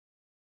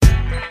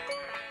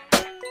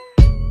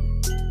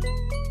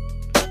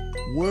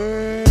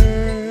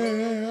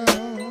Well,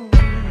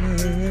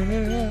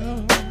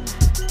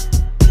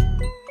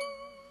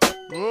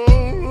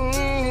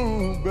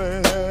 oh,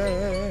 baby.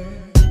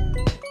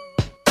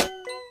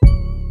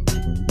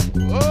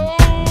 Oh,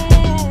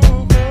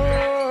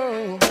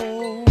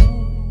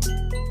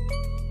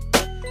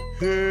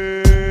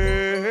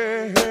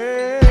 hey,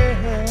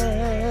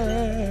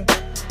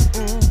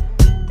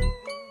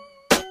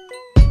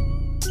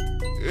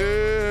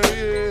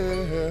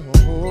 yeah,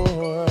 oh.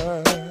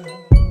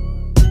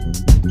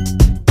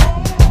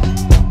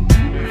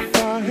 If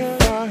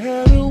I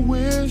had a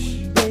wish,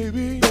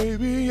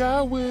 baby,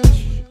 I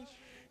wish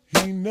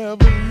he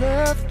never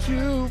left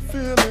you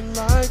feeling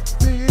like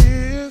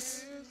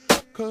this.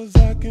 'Cause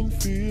I can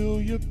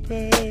feel your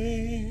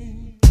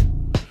pain.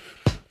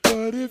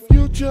 But if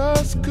you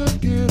just could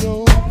get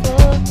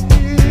over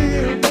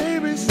here,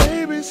 maybe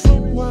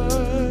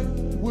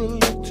someone will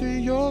look to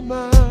your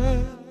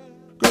mind.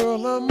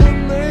 Girl, I'ma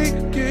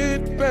make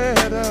it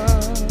better.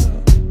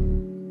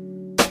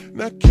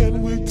 Now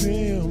can we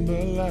dim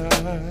the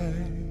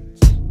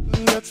lights?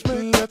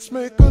 Let's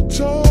make a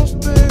toast,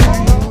 baby,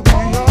 you'll be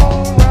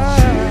alright.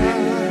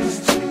 Cheers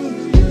to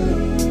you,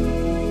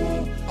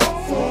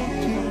 for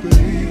you,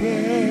 baby.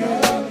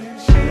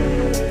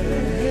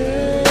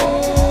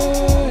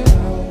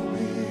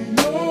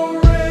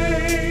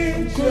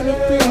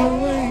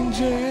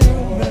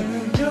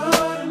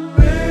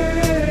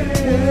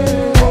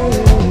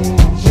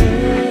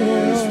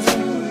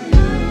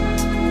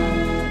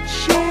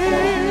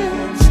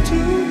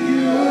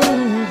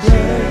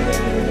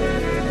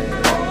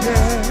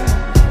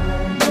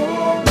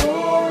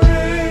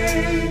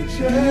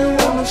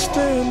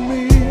 Understand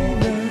me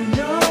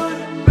now.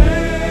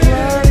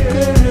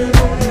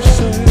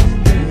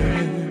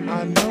 I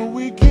know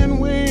we can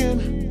win,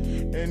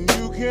 and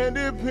you can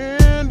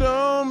depend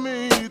on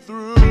me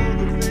through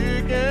the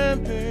thick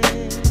and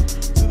thin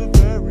to the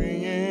very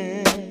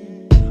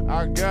end.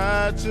 I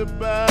got your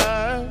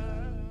back,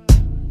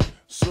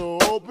 so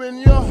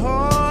open your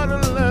heart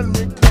and let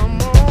me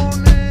come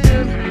on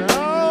in.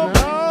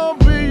 I'll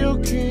be your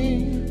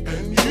king,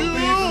 and you'll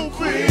be the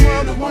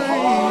queen of my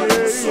heart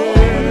and soul.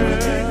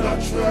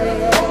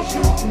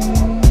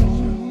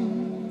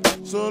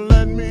 So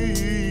let me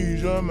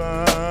ease your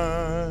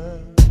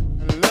mind,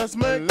 and let's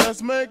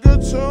make a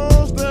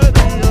toast that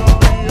you'll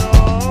be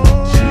alright.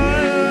 I'll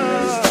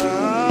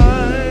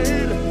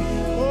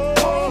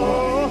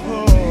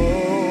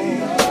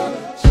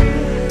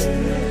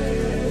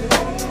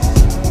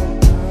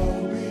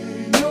be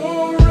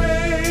your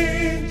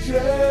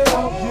angel.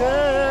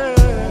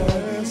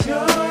 Yes,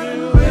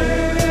 young man.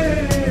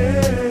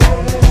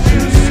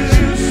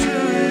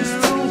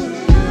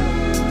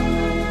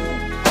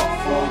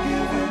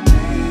 Forgiving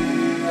me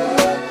a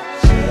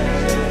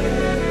chance.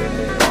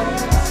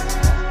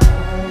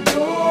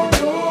 Your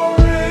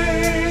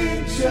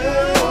angel.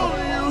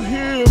 You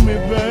hear me,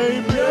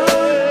 baby?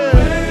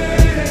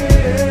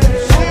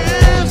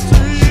 Cheers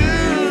to you.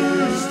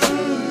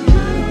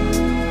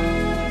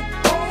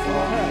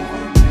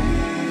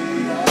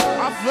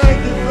 I thank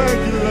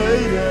you,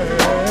 lady.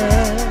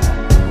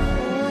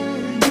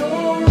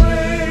 Your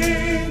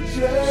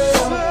angel.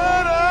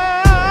 Said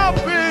I'll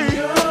be.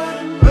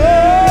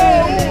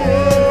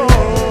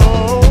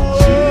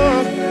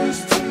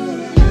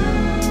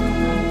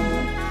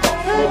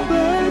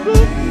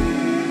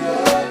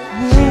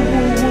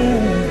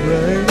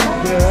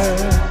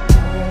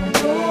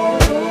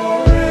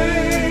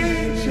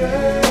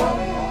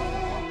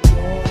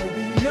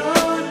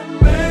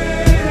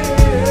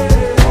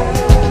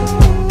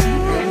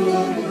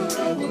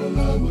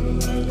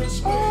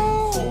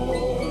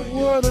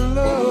 What a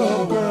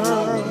love,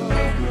 girl.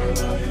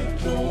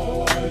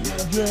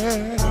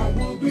 Yeah, I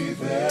will be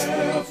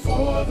there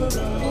for the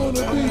love.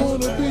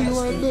 Wanna be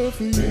right there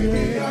for you.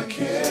 Baby, I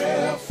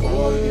care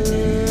for you.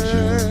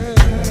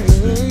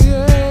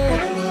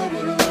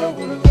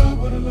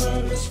 What a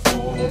love is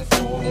for. Good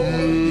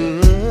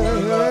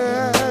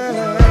love.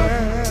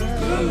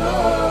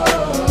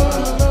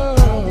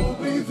 I will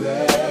be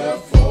there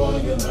for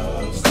your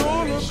love.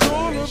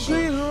 Gonna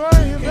be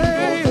right there.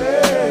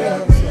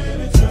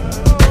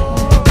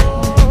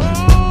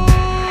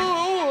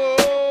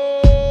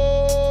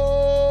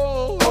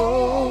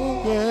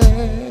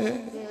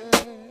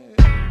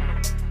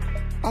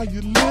 Are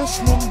you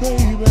listening,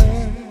 baby?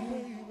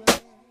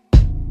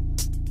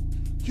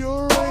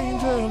 You're an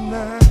angel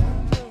now.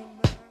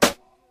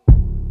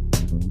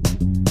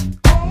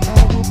 I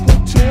will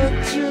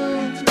protect you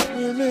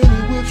in any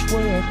which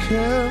way I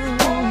can.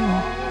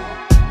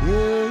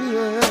 Yeah,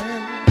 yeah.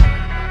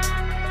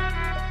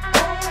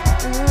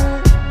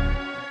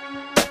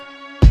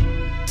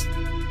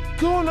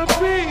 Gonna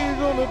be.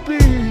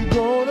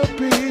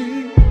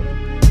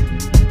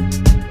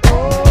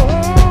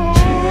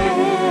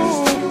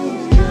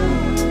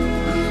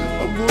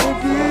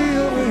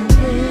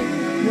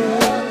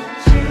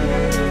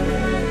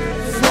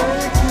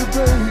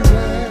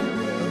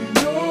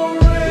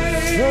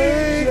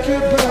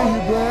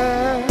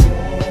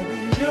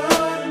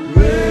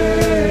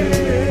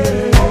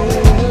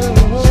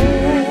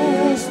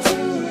 Cheers to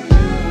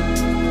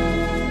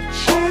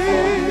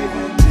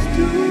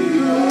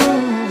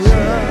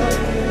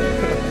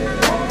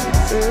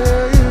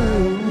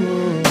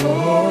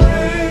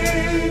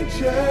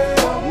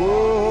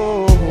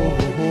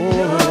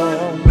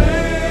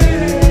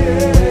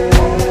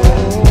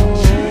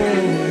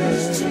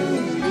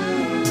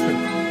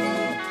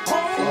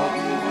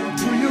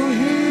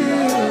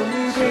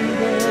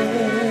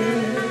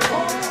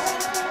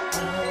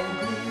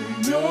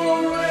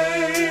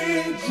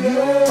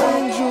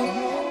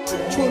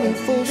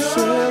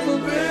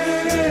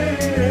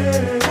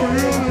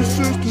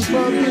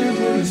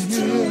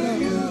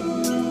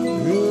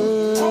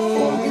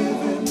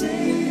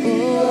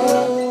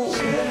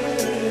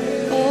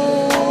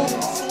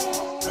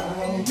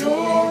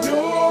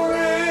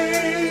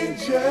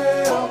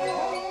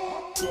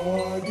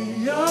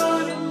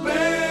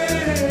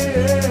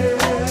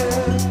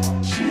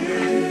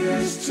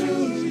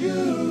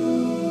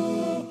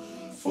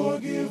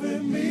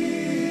giving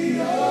me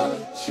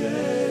a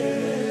chance.